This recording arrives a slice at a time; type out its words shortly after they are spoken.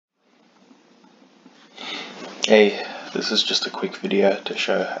Okay, this is just a quick video to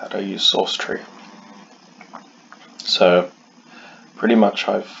show how to use Sourcetree. So pretty much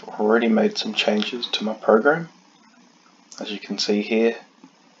I've already made some changes to my program. As you can see here,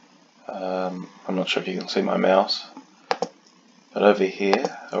 I'm not sure if you can see my mouse, but over here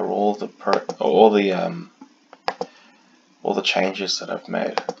are all the changes that I've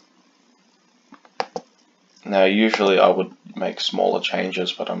made. Now usually I would make smaller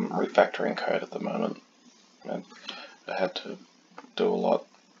changes, but I'm refactoring code at the moment and I had to do a lot.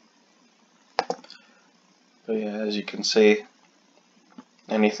 But yeah, as you can see,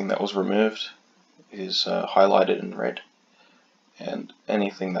 anything that was removed is highlighted in red, and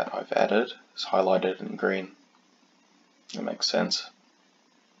anything that I've added is highlighted in green. That makes sense.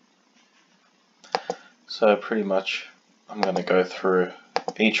 So pretty much I'm going to go through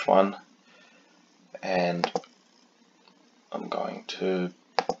each one and I'm going to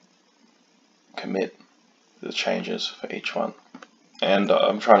commit the changes for each one, and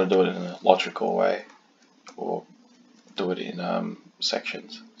I'm trying to do it in a logical way, or do it in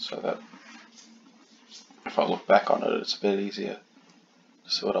sections, so that if I look back on it, it's a bit easier to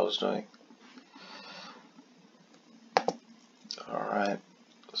see what I was doing. Alright,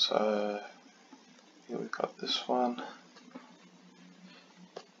 so here we've got this one.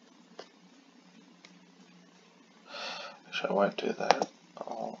 Actually, I won't do that.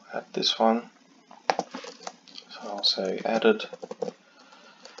 I'll add this one. So I'll say added.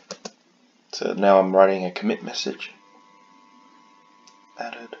 So now I'm writing a commit message.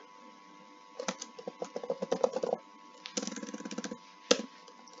 Added.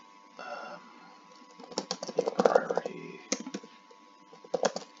 Priority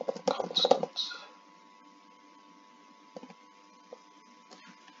constants.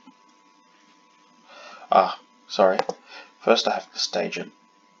 Sorry. First I have to stage it.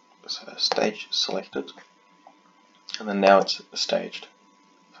 So stage selected, and then now it's staged.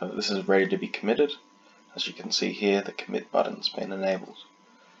 So this is ready to be committed. As you can see here, the commit button's been enabled.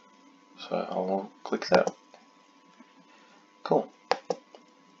 So I'll click that. Cool.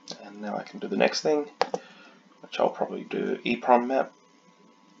 And now I can do the next thing, which I'll probably do EEPROM map.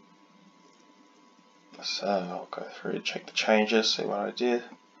 So I'll go through, check the changes, see what I did.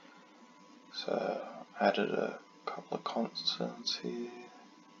 So I added a couple of constants here.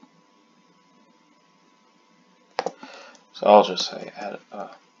 So I'll just say add a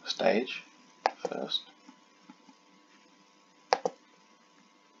stage first.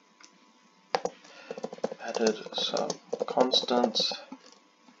 Added some constants.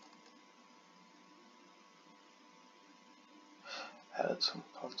 Added some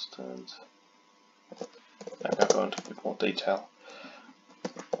constants. Maybe I'll go into a bit more detail.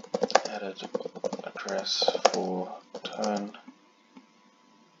 Added address for turn.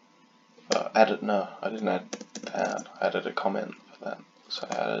 No, I didn't add that. I added a comment for that. So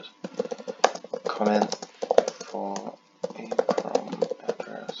I added a comment for EEPROM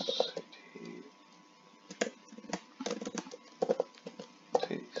address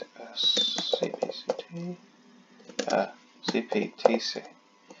CPTC.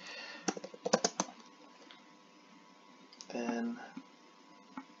 Then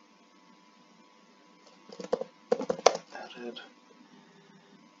added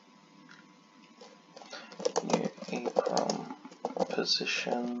new EEPROM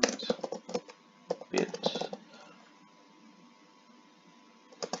positions bit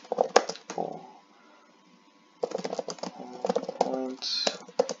for all points.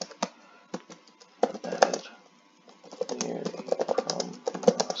 Added new EEPROM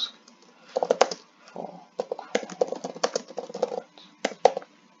mask for points.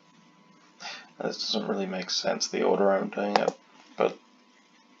 This doesn't really make sense, the order I'm doing it, but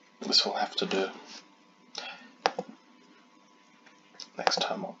this will have to do. Next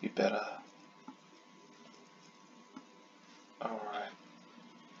time I'll be better. Alright.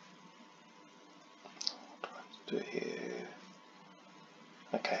 What do I have to do here?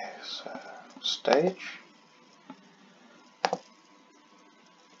 Okay, so stage.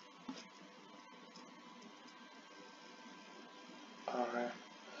 Alright.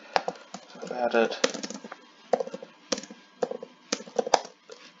 So I've added.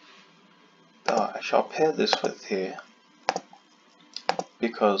 Actually I'll pair this with here,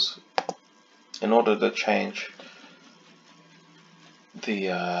 because in order to change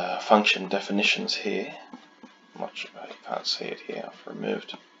the function definitions here, I'm not sure, you can't see it here, I've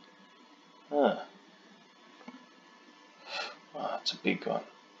removed. It's a big one,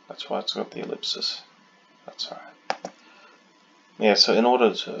 that's why it's got the ellipsis. That's alright. Yeah, so in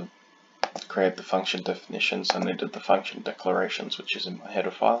order to create the function definitions, I needed the function declarations, which is in my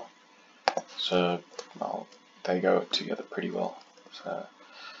header file. So I'll they go together pretty well. So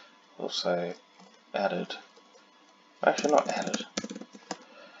we'll say added, actually not added,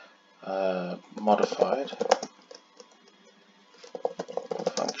 modified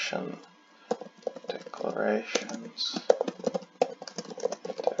function declarations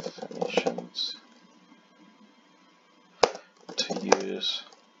definitions to use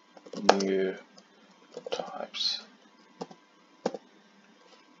new types.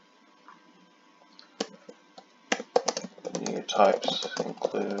 New types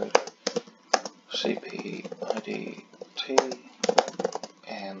include CP, ID, T,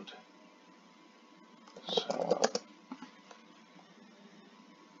 and so on.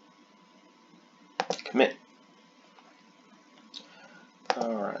 Commit.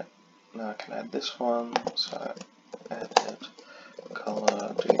 Alright, now I can add this one, so added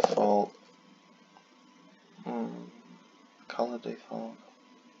color default, color default,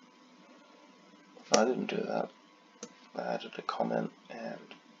 I didn't do that, I added a comment and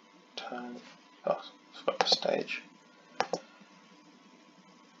tone, oh, it's got the stage,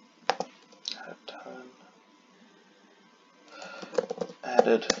 add tone,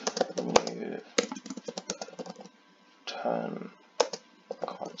 added new tone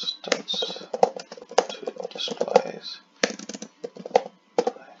constants to displays.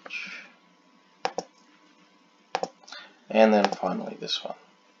 And then finally this one.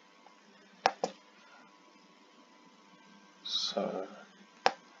 So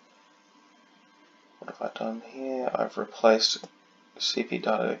what have I done here? I've replaced CP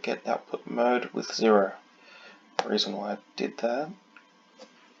data get output mode with 0. The reason why I did that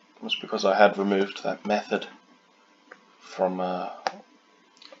was because I had removed that method from the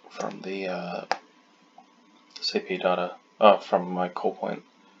CP data, from my call point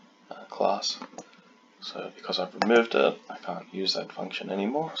class. So because I've removed it, I can't use that function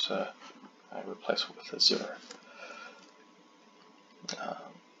anymore, so I replace it with a 0.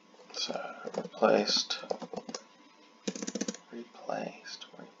 So replaced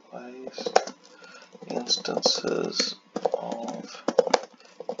instances of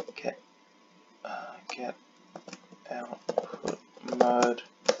get output mode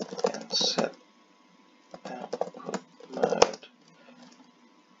and set output mode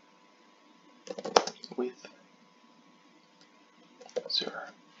with 0,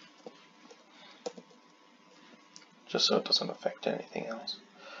 just so it doesn't affect anything else.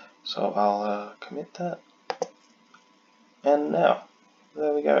 So I'll commit that, and now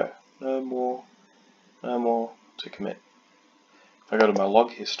there we go. No more to commit. If I go to my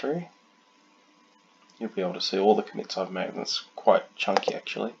log history, you'll be able to see all the commits I've made, and it's quite chunky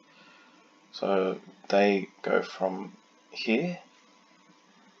actually. So they go from here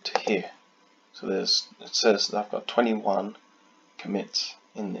to here. So it says that I've got 21 commits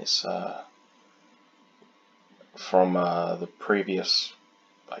in this from the previous,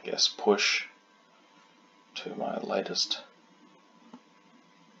 I guess, push to my latest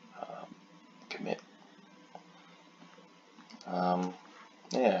commit.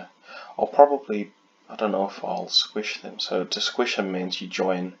 Yeah, I'll probably, I don't know if I'll squish them. So to squish them means you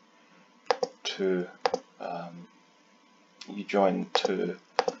join two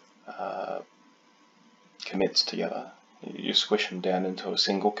commits together. You squish them down into a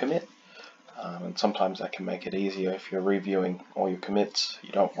single commit, and sometimes that can make it easier if you're reviewing all your commits.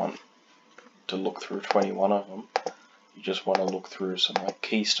 You don't want to look through 21 of them. You just want to look through some like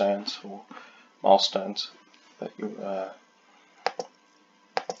keystones or milestones that you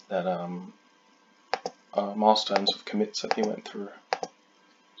milestones of commits that you went through.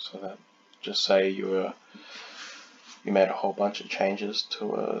 So that, just say you made a whole bunch of changes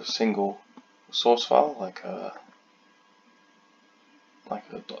to a single source file, like a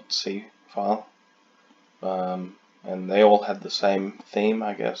 .c file, and they all had the same theme,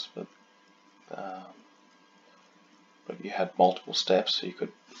 I guess, but you had multiple steps, so you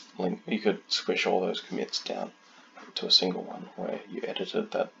could squish all those commits down to a single one where you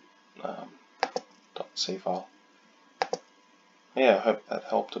edited that .c file. Yeah, I hope that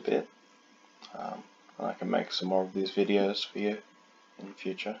helped a bit, and I can make some more of these videos for you in the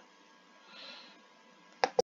future.